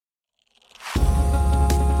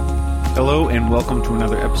Hello and welcome to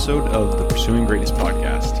another episode of the Pursuing Greatness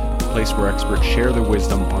podcast, a place where experts share their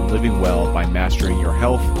wisdom on living well by mastering your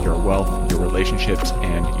health, your wealth, your relationships,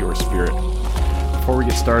 and your spirit. Before we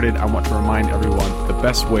get started, I want to remind everyone the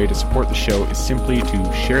best way to support the show is simply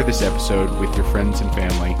to share this episode with your friends and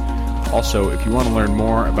family. Also, if you want to learn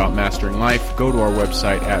more about mastering life, go to our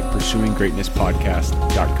website at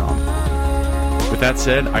pursuinggreatnesspodcast.com. With that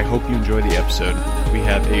said, I hope you enjoy the episode. We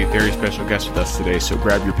have a very special guest with us today, so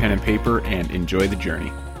grab your pen and paper and enjoy the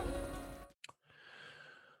journey.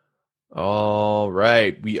 All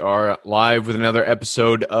right, we are live with another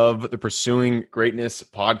episode of the Pursuing Greatness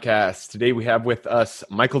podcast. Today we have with us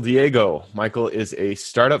Michael Diego. Michael is a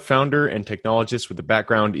startup founder and technologist with a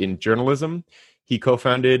background in journalism. He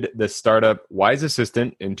co-founded the startup Wise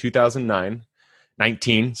Assistant in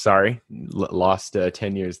 2019, lost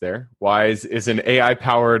 10 years there. Wise is an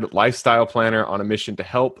AI-powered lifestyle planner on a mission to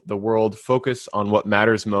help the world focus on what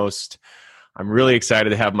matters most. I'm really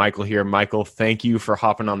excited to have Michael here. Michael, thank you for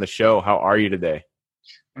hopping on the show. How are you today?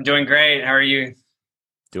 I'm doing great. How are you?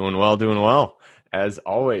 Doing well. As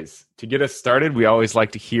always, to get us started, we always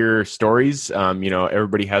like to hear stories.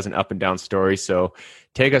 Everybody has an up and down story. So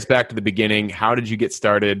take us back to the beginning. How did you get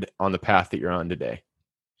started on the path that you're on today?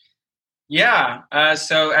 Yeah.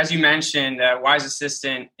 So as you mentioned, Wise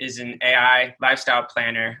Assistant is an AI lifestyle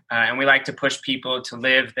planner, and we like to push people to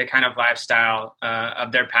live the kind of lifestyle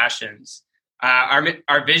of their passions.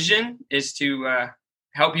 Our vision is to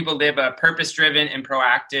help people live a purpose-driven and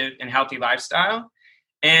proactive and healthy lifestyle.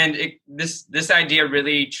 And this idea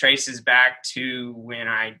really traces back to when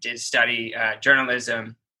I did study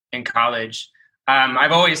journalism in college.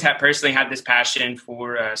 I've always personally had this passion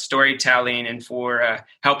for storytelling and for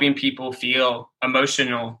helping people feel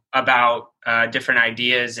emotional about different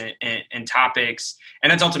ideas and topics.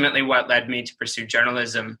 And that's ultimately what led me to pursue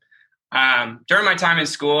journalism. During my time in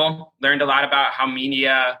school, learned a lot about how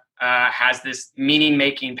media has this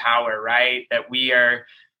meaning-making power, right? That we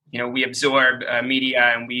absorb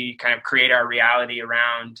media and we kind of create our reality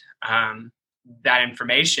around that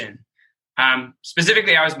information.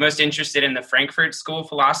 Specifically, I was most interested in the Frankfurt School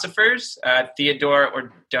philosophers,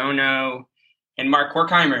 Theodore Adorno and Mark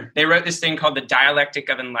Horkheimer. They wrote this thing called the Dialectic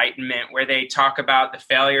of Enlightenment, where they talk about the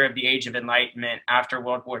failure of the Age of Enlightenment after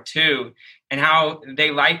World War II and how they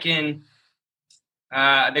liken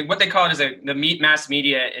what they call it as the mass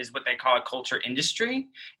media is what they call a culture industry,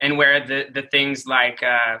 and where the things like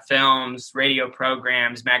films, radio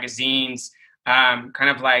programs, magazines kind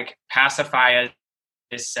of like pacify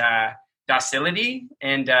this docility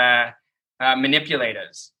and manipulate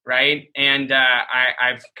us, right? And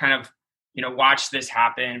I've kind of watched this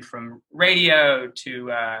happen from radio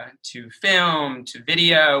to film to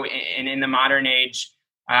video, and in the modern age,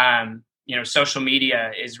 social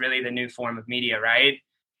media is really the new form of media, right?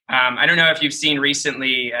 I don't know if you've seen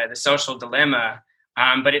recently The Social Dilemma,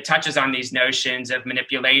 but it touches on these notions of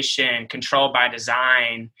manipulation, control by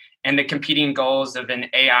design, and the competing goals of an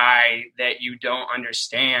AI that you don't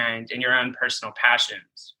understand in your own personal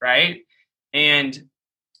passions, right? And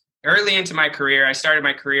early into my career, I started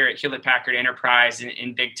my career at Hewlett-Packard Enterprise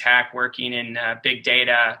in big tech, working in big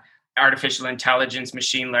data, artificial intelligence,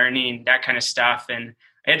 machine learning, that kind of stuff. And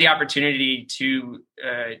I had the opportunity to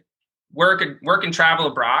work and travel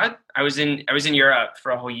abroad. I was in Europe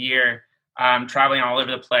for a whole year, traveling all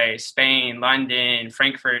over the place: Spain, London,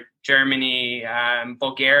 Frankfurt, Germany,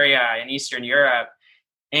 Bulgaria, and Eastern Europe.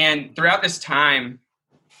 And throughout this time,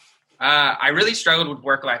 I really struggled with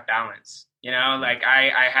work-life balance.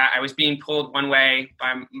 I was being pulled one way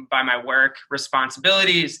by my work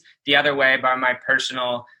responsibilities, the other way by my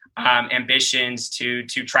personal ambitions to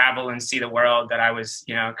travel and see the world that I was,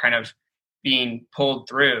 kind of being pulled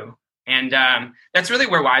through. And that's really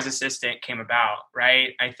where Wise Assistant came about,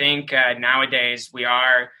 right? I think nowadays we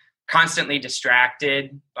are constantly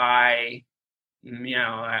distracted by,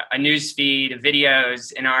 a news feed of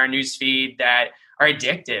videos in our news feed that are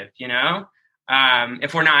addictive,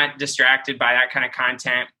 If we're not distracted by that kind of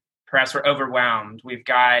content, perhaps we're overwhelmed. We've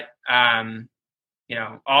got,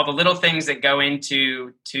 all the little things that go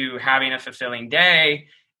into having a fulfilling day.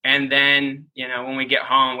 And then, when we get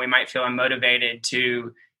home, we might feel unmotivated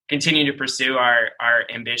to continue to pursue our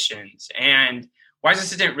ambitions. And Wise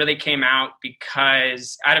Assistant really came out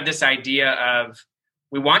because out of this idea of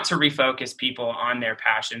we want to refocus people on their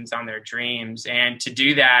passions, on their dreams. And to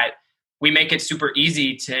do that, we make it super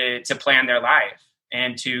easy to plan their life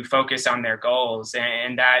and to focus on their goals.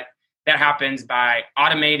 And that happens by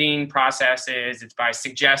automating processes. It's by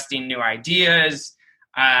suggesting new ideas.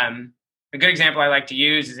 A good example I like to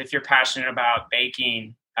use is if you're passionate about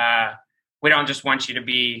baking, we don't just want you to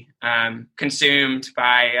be consumed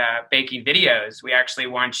by baking videos. We actually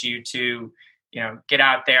want you to, get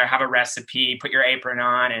out there, have a recipe, put your apron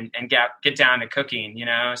on, and get down to cooking.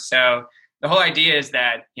 So the whole idea is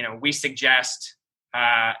that we suggest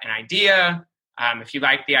an idea. If you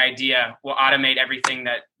like the idea, we'll automate everything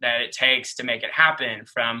that it takes to make it happen,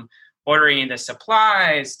 from ordering the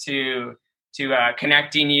supplies to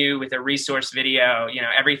connecting you with a resource video,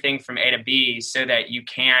 everything from A to B, so that you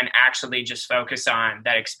can actually just focus on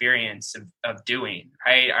that experience of doing,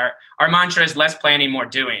 right? Our mantra is less planning, more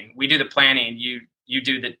doing. We do the planning, you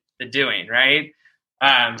do the doing, right?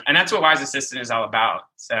 And that's what Wise Assistant is all about.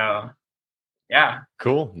 So, yeah.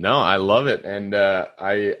 Cool. No, I love it. And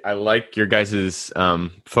I like your guys'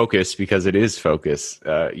 focus, because it is focus.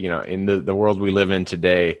 In the world we live in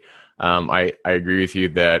today, I agree with you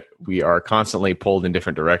that we are constantly pulled in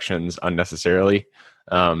different directions unnecessarily.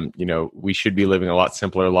 We should be living a lot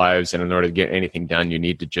simpler lives, and in order to get anything done, you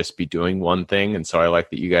need to just be doing one thing. And so I like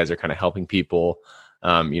that you guys are kind of helping people,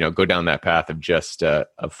 go down that path of just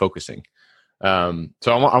of focusing. So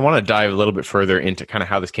I want to dive a little bit further into kind of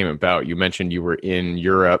how this came about. You mentioned you were in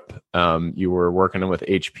Europe, you were working with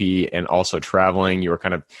HP and also traveling. You were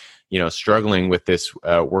kind of, struggling with this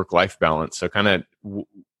work-life balance. So kind of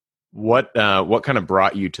what kind of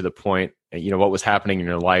brought you to the point, what was happening in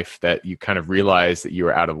your life that you kind of realized that you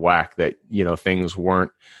were out of whack, that, things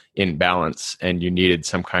weren't in balance and you needed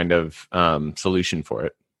some kind of solution for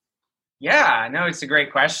it? Yeah, no, it's a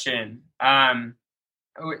great question.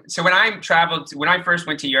 So when I first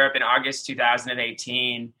went to Europe in August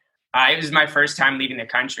 2018, it was my first time leaving the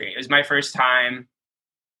country. It was my first time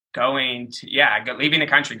leaving the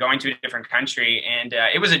country, going to a different country. And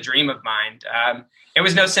it was a dream of mine. It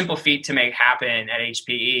was no simple feat to make happen at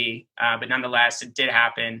HPE, but nonetheless, it did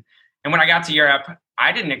happen. And when I got to Europe,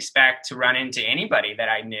 I didn't expect to run into anybody that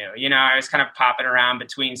I knew. I was kind of popping around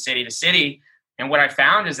between city to city. And what I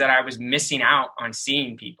found is that I was missing out on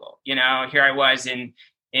seeing people. Here I was in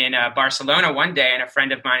Barcelona one day, and a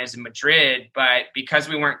friend of mine is in Madrid. But because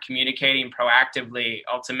we weren't communicating proactively,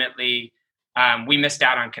 ultimately, we missed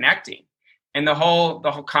out on connecting. And the whole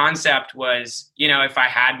concept was, if I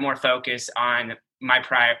had more focus on my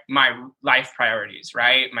life priorities,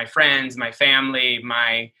 right? My friends, my family,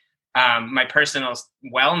 my personal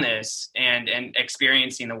wellness, and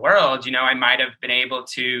experiencing the world, I might have been able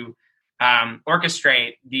to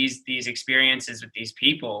orchestrate these experiences with these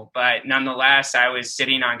people. But nonetheless, I was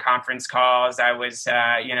sitting on conference calls. I was,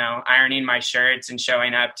 ironing my shirts and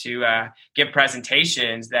showing up to give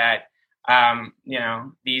presentations that,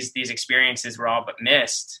 these experiences were all but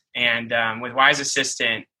missed. And with Wise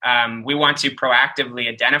Assistant, we want to proactively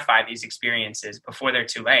identify these experiences before they're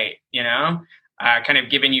too late, kind of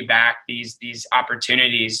giving you back these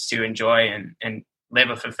opportunities to enjoy and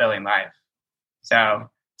live a fulfilling life. So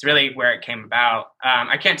it's really where it came about.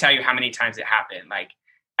 I can't tell you how many times it happened, like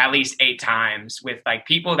at least 8 times, with like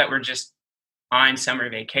people that were just on summer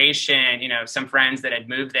vacation, some friends that had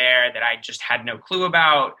moved there that I just had no clue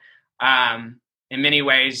about. In many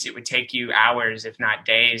ways, it would take you hours, if not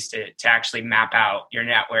days, to actually map out your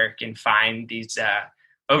network and find these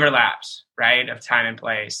overlaps, right, of time and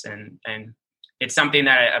place. And it's something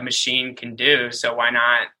that a machine can do. So why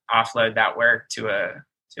not offload that work to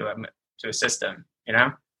a system,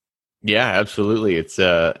 Yeah, absolutely. It's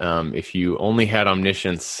if you only had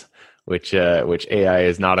omniscience, which AI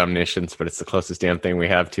is not omniscience, but it's the closest damn thing we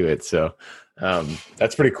have to it. So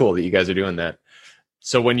that's pretty cool that you guys are doing that.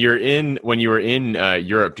 So when you were in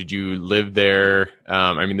Europe, did you live there?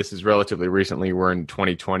 This is relatively recently. We're in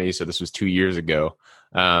 2020, so this was 2 years ago.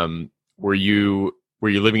 Were you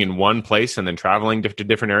living in one place and then traveling to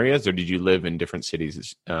different areas, or did you live in different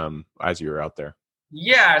cities as you were out there?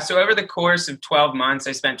 Yeah, so over the course of 12 months,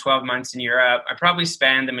 I spent 12 months in Europe. I probably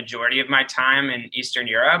spent the majority of my time in Eastern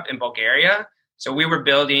Europe, in Bulgaria. So we were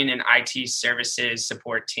building an IT services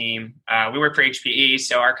support team. We work for HPE,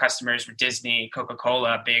 so our customers were Disney,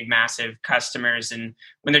 Coca-Cola, big, massive customers. And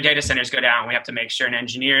when their data centers go down, we have to make sure an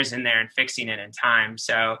engineer's in there and fixing it in time.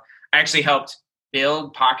 So I actually helped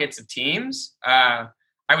build pockets of teams. I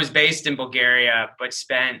was based in Bulgaria, but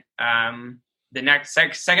spent the next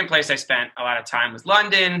second place I spent a lot of time was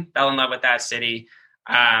London. Fell in love with that city.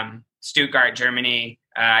 Stuttgart, Germany.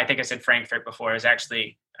 I think I said Frankfurt before. It was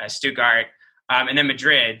actually Stuttgart. And then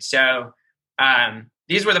Madrid. So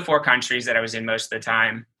these were the 4 countries that I was in most of the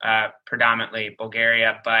time, predominantly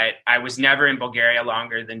Bulgaria. But I was never in Bulgaria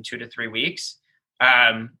longer than 2 to 3 weeks.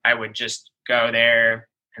 I would just go there,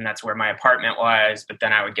 and that's where my apartment was. But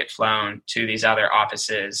then I would get flown to these other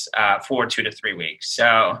offices for 2 to 3 weeks.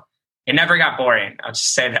 So it never got boring. I'll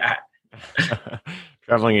just say that.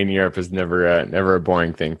 Traveling in Europe is never a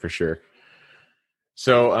boring thing for sure.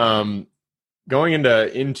 So, going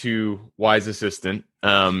into Wise Assistant,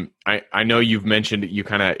 I know you've mentioned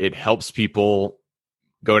it helps people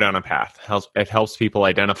go down a path. It helps people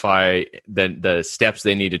identify the steps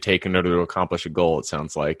they need to take in order to accomplish a goal. It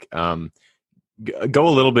sounds like. Go a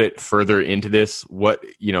little bit further into this. What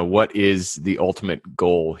is the ultimate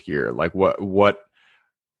goal here? Like what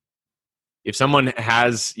if someone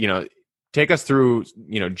has, take us through,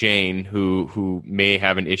 Jane, who may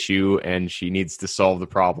have an issue and she needs to solve the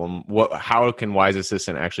problem. How can Wise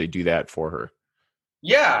Assistant actually do that for her?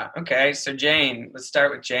 Yeah. Okay. So Jane, let's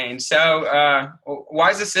start with Jane. So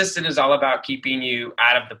Wise Assistant is all about keeping you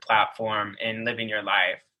out of the platform and living your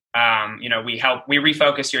life. We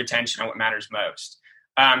refocus your attention on what matters most.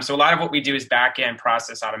 So a lot of what we do is back-end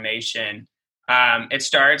process automation. It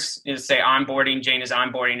starts, say onboarding. Jane is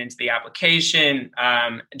onboarding into the application.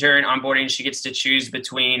 During onboarding, she gets to choose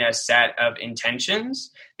between a set of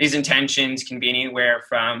intentions. These intentions can be anywhere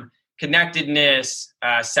from connectedness,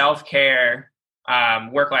 self-care,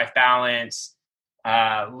 work-life balance,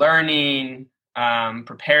 learning,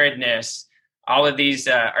 preparedness. All of these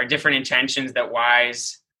are different intentions that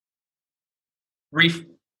Wise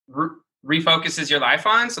refocuses your life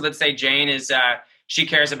on. So let's say Jane is she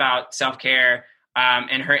cares about self-care,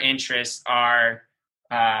 and her interests are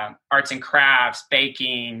arts and crafts,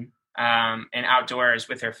 baking, and outdoors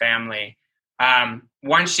with her family.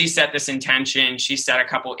 Once she set this intention, she set a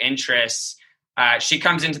couple interests. She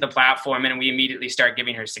comes into the platform and we immediately start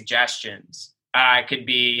giving her suggestions. It could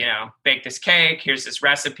be, bake this cake. Here's this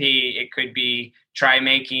recipe. It could be try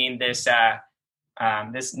making this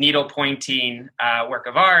this needle pointing work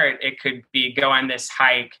of art. It could be go on this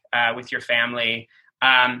hike with your family.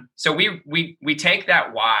 So we take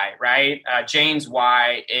that why, right? Jane's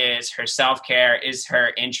why is her self-care, is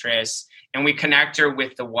her interests, and we connect her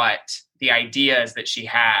with the what, the ideas that she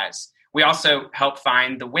has. We also help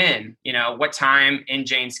find the when, what time in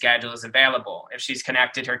Jane's schedule is available. If she's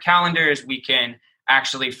connected her calendars, we can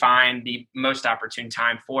actually find the most opportune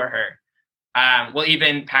time for her. We'll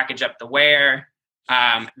even package up the where,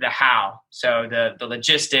 the how. So the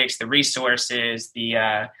logistics, the resources,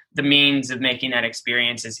 the means of making that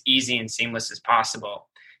experience as easy and seamless as possible.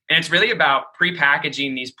 And it's really about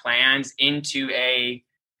pre-packaging these plans into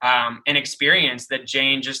an experience that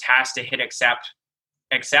Jane just has to hit accept,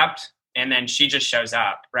 and then she just shows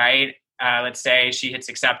up, right? Let's say she hits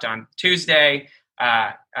accept on Tuesday.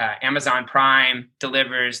 Amazon Prime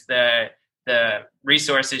delivers the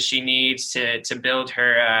resources she needs to build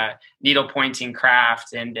her needle pointing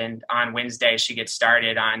craft, and on Wednesday she gets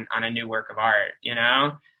started on a new work of art.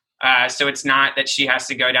 So it's not that she has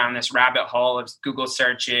to go down this rabbit hole of Google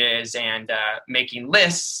searches and making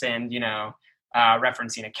lists and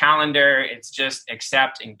referencing a calendar. It's just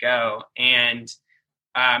accept and go. And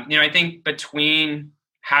I think between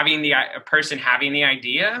having a person having the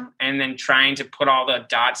idea and then trying to put all the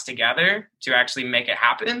dots together to actually make it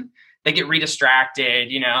happen, they get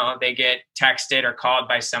redistracted. They get texted or called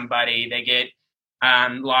by somebody. They get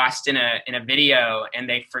lost in a video, and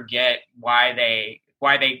they forget why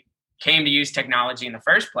they came to use technology in the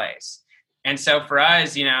first place. And so for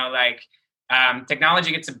us,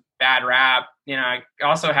 technology gets a bad rap. It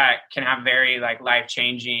also can have very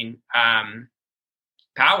life-changing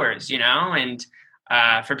powers, and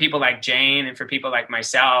for people like Jane and for people like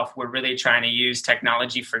myself, we're really trying to use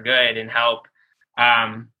technology for good and help,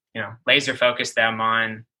 laser focus them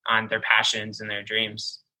on their passions and their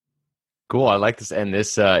dreams. Cool. I like this. And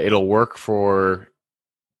this, it'll work for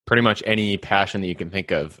pretty much any passion that you can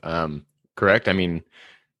think of. Correct? I mean,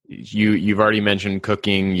 you've already mentioned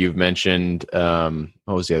cooking. You've mentioned, what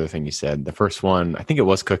was the other thing you said? The first one, I think it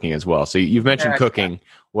was cooking as well. So you've mentioned cooking,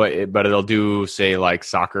 but it'll do, say, like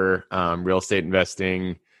soccer, real estate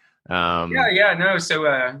investing. So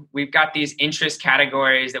we've got these interest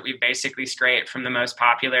categories that we basically scrape from the most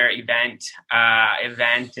popular event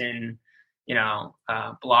and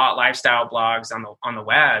lifestyle blogs on the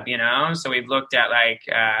web. So we've looked at I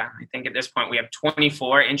think at this point we have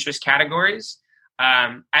 24 interest categories.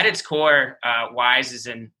 At its core, Wise is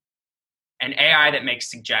an AI that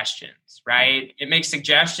makes suggestions, right? It makes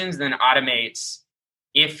suggestions, then automates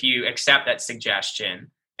if you accept that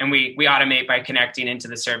suggestion. And we automate by connecting into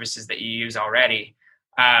the services that you use already.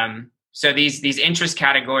 So these interest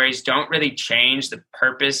categories don't really change the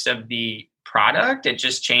purpose of the product. It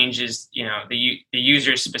just changes, the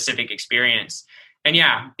user's specific experience. And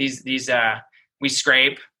these we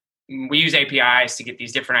scrape. We use APIs to get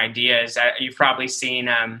these different ideas. You've probably seen,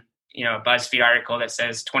 a BuzzFeed article that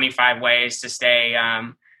says 25 ways to stay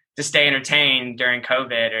to stay entertained during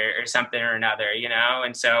COVID or something or another, you know?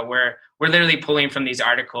 And so we're literally pulling from these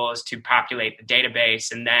articles to populate the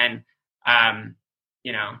database. And then,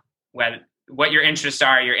 you know, what your interests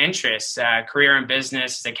are, your interests, career and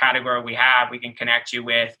business is a category we have. We can connect you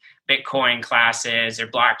with Bitcoin classes or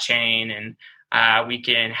blockchain, and we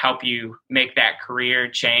can help you make that career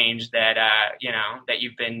change that, you know, that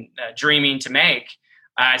you've been dreaming to make.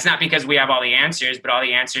 It's not because we have all the answers, but all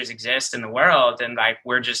the answers exist in the world. And like,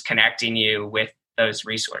 we're just connecting you with those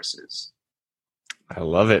resources. I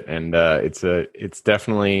love it. And it's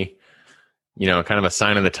definitely, you know, kind of a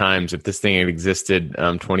sign of the times. If this thing had existed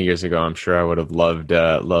 20 years ago, I'm sure I would have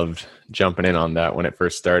loved jumping in on that when it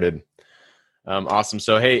first started. Awesome.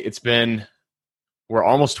 So, hey, we're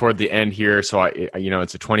almost toward the end here. So you know,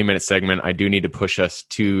 it's a 20-minute segment. I do need to push us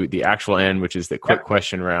to the actual end, which is the quick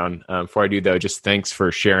question round. Before I do though, just thanks for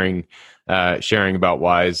sharing about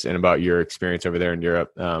Wise and about your experience over there in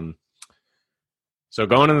Europe. So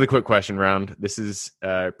going into the quick question round, this is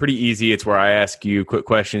pretty easy. It's where I ask you quick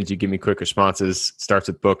questions. You give me quick responses. It starts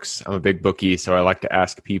with books. I'm a big bookie, so I like to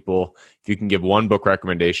ask people if you can give one book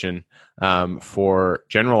recommendation for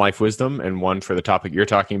general life wisdom and one for the topic you're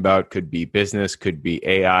talking about. Could be business, could be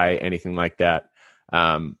AI, anything like that.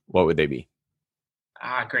 What would they be?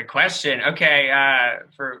 Great question. Okay,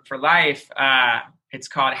 for life, it's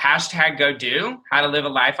called #GoDo, How to Live a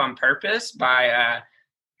Life on Purpose by, I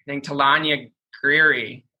think, Talanya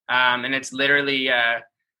Greery. And it's literally,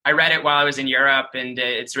 I read it while I was in Europe, and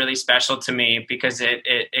it's really special to me because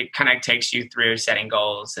it kind of takes you through setting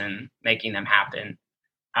goals and making them happen.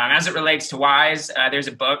 As it relates to Wise, there's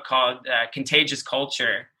a book called Contagious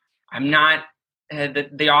Culture. I'm not,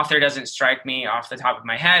 the author doesn't strike me off the top of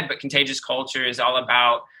my head, but Contagious Culture is all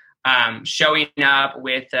about showing up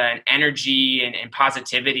with an energy and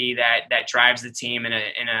positivity that drives the team in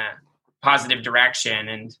a positive direction.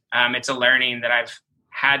 And it's a learning that I've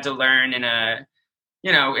had to learn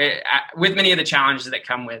with many of the challenges that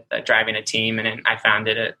come with driving a team. And I found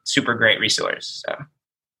it a super great resource. So.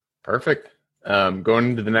 Perfect.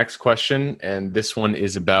 Going into the next question, and this one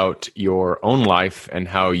is about your own life and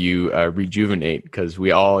how you rejuvenate, because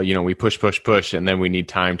we all, we push, and then we need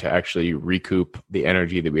time to actually recoup the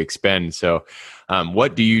energy that we expend. So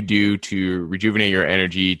what do you do to rejuvenate your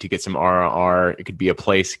energy, to get some RRR? It could be a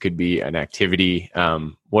place, it could be an activity.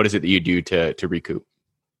 What is it that you do to recoup?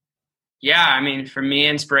 Yeah, I mean, for me,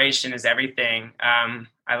 inspiration is everything.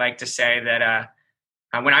 I like to say that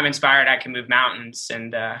when I'm inspired, I can move mountains,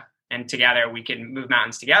 and together we can move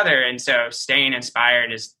mountains together. And so staying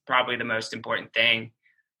inspired is probably the most important thing.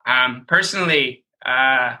 Personally,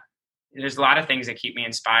 there's a lot of things that keep me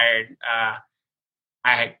inspired.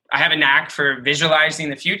 I have a knack for visualizing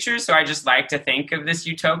the future. So I just like to think of this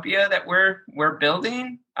utopia that we're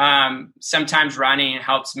building. Sometimes running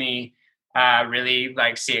helps me really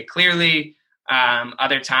see it clearly.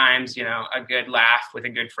 Other times, a good laugh with a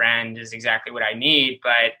good friend is exactly what I need.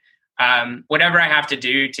 But whatever I have to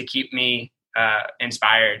do to keep me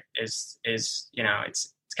inspired is it's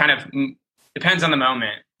kind of depends on the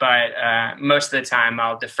moment, but most of the time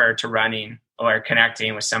I'll defer to running or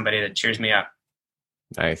connecting with somebody that cheers me up.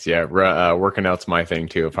 Nice. Yeah. Working out's my thing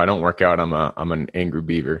too. If I don't work out, I'm an angry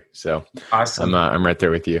beaver. So awesome. I'm right there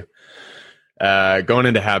with you. Going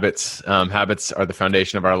into habits, habits are the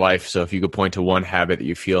foundation of our life. So if you could point to one habit that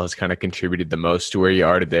you feel has kind of contributed the most to where you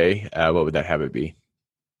are today, what would that habit be?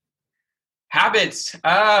 Habits,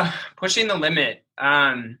 pushing the limit.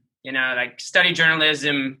 Study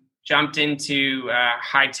journalism, jumped into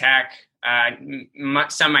high tech.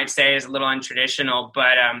 Some might say is a little untraditional,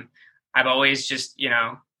 but I've always just,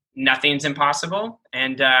 nothing's impossible.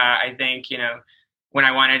 And I think, when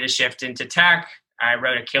I wanted to shift into tech, I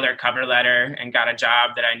wrote a killer cover letter and got a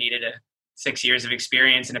job that I needed 6 years of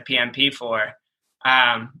experience in a PMP for.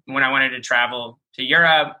 When I wanted to travel to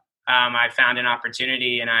Europe, I found an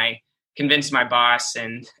opportunity, and I convinced my boss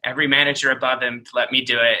and every manager above him to let me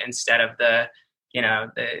do it instead of the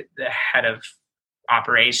head of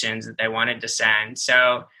operations that they wanted to send.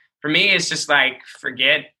 So for me, it's just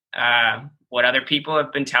forget what other people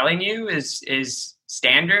have been telling you is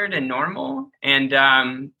standard and normal, and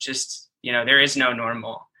there is no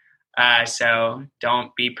normal. So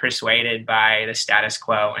don't be persuaded by the status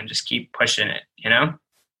quo and just keep pushing it,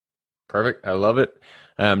 Perfect. I love it.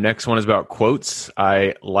 Next one is about quotes.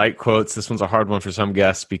 I like quotes. This one's a hard one for some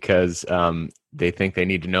guests because they think they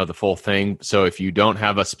need to know the full thing. So if you don't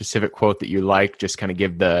have a specific quote that you like, just kind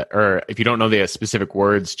of or if you don't know the specific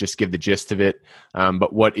words, just give the gist of it.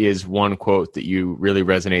 But what is one quote that you really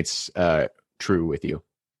resonates true with you?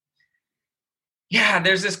 Yeah,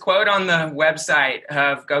 there's this quote on the website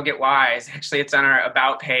of Go Get Wise. Actually, it's on our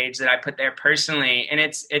About page that I put there personally. And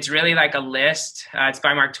it's really like a list. It's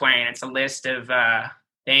by Mark Twain. It's a list of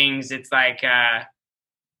things. It's like, I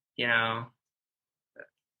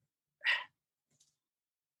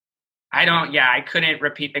couldn't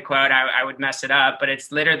repeat the quote. I would mess it up. But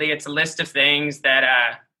it's a list of things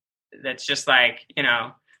that's just like,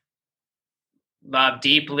 love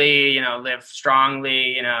deeply, live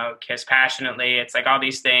strongly, kiss passionately. It's like all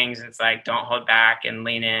these things. It's like, don't hold back and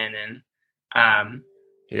lean in. And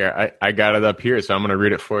I got it up here, so I'm going to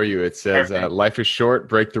read it for you. It says, life is short,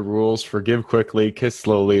 break the rules, forgive quickly, kiss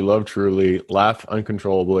slowly, love truly, laugh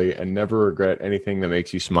uncontrollably, and never regret anything that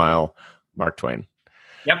makes you smile. Mark Twain.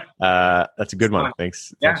 Yep. That's a good one.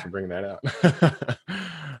 Thanks for bringing that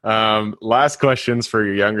out. Last questions for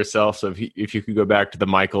your younger self. So if you could go back to the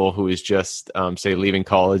Michael who is just, say, leaving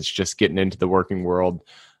college, just getting into the working world,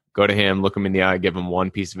 go to him, look him in the eye, give him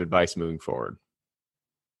one piece of advice moving forward.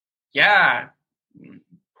 Yeah.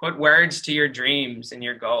 Put words to your dreams and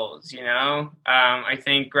your goals. I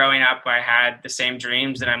think growing up, I had the same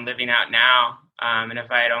dreams that I'm living out now. And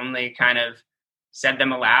if I had only kind of said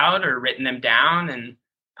them aloud or written them down and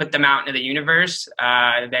put them out into the universe,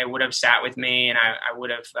 they would have sat with me, and I would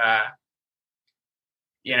have,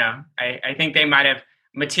 I think they might have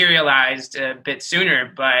materialized a bit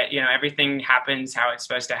sooner, but, everything happens how it's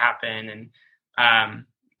supposed to happen. And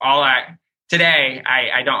today,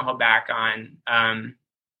 I don't hold back on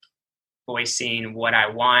voicing what I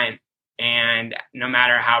want. And no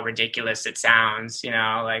matter how ridiculous it sounds,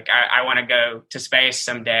 I want to go to space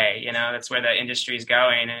someday, that's where the industry is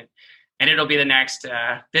going. And it'll be the next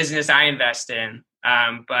business I invest in.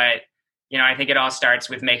 But, I think it all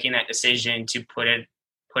starts with making that decision to put it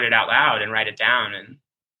out loud and write it down. And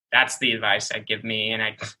that's the advice I'd give me. And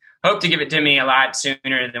I hope to give it to me a lot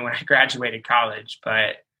sooner than when I graduated college.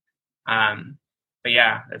 But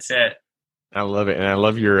yeah, that's it. I love it. And I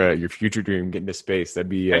love your future dream, getting to space. That'd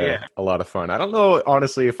be a lot of fun. I don't know,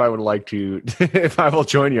 honestly, if I would like to, if I will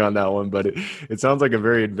join you on that one, but it sounds like a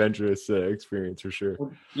very adventurous experience for sure.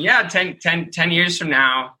 Yeah. 10 years from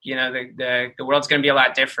now, the world's going to be a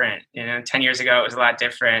lot different. 10 years ago, it was a lot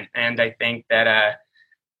different. And I think that, a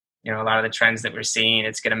lot of the trends that we're seeing,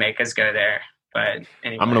 it's going to make us go there. But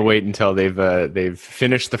anyway. I'm going to wait until they've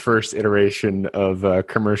finished the first iteration of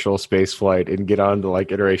commercial space flight and get on to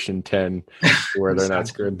like iteration 10 where they're not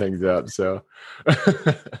screwing things up. So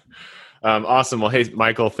awesome. Well, hey,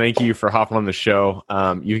 Michael, thank you for hopping on the show.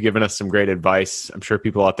 You've given us some great advice. I'm sure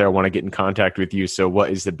people out there want to get in contact with you. So what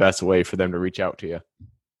is the best way for them to reach out to you?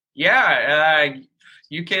 Yeah.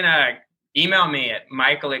 You can email me at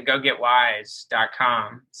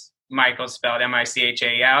michael@gogetwise.com. Michael spelled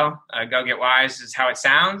M-I-C-H-A-E-L. Go Get Wise is how it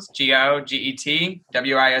sounds.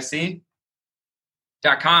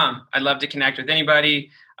 GOGETWISE.com. I'd love to connect with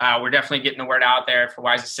anybody. We're definitely getting the word out there for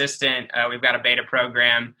Wise Assistant. We've got a beta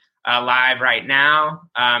program live right now.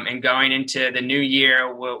 And going into the new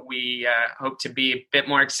year, we hope to be a bit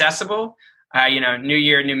more accessible. New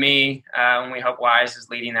year, new me. And we hope Wise is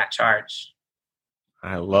leading that charge.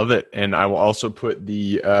 I love it. And I will also put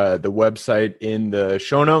the website in the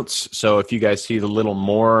show notes. So if you guys see the little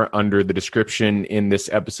more under the description in this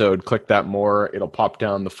episode, click that more. It'll pop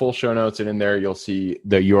down the full show notes. And in there, you'll see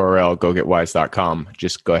the URL, gogetwise.com.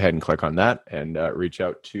 Just go ahead and click on that and reach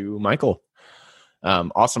out to Michael.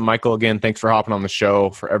 Awesome, Michael. Again, thanks for hopping on the show.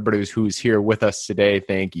 For everybody who's here with us today,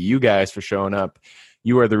 thank you guys for showing up.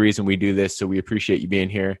 You are the reason we do this, so we appreciate you being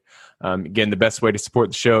here. Again, the best way to support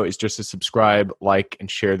the show is just to subscribe, like, and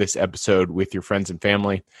share this episode with your friends and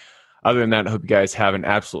family. Other than that, I hope you guys have an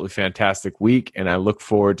absolutely fantastic week, and I look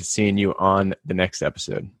forward to seeing you on the next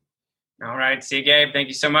episode. All right. See you, Gabe. Thank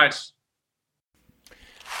you so much.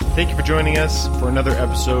 Thank you for joining us for another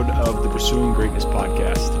episode of the Pursuing Greatness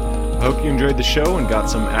podcast. I hope you enjoyed the show and got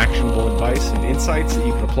some actionable advice and insights that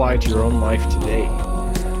you can apply to your own life today.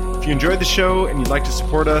 If you enjoyed the show and you'd like to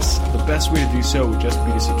support us, the best way to do so would just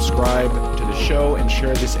be to subscribe to the show and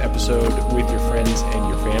share this episode with your friends and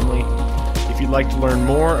your family. If you'd like to learn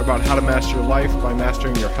more about how to master your life by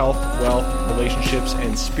mastering your health, wealth, relationships,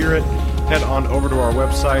 and spirit, head on over to our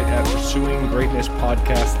website at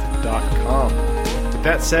pursuinggreatnesspodcast.com. With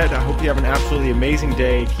that said, I hope you have an absolutely amazing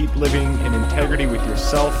day. Keep living in integrity with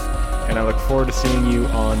yourself, and I look forward to seeing you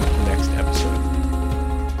on the next episode.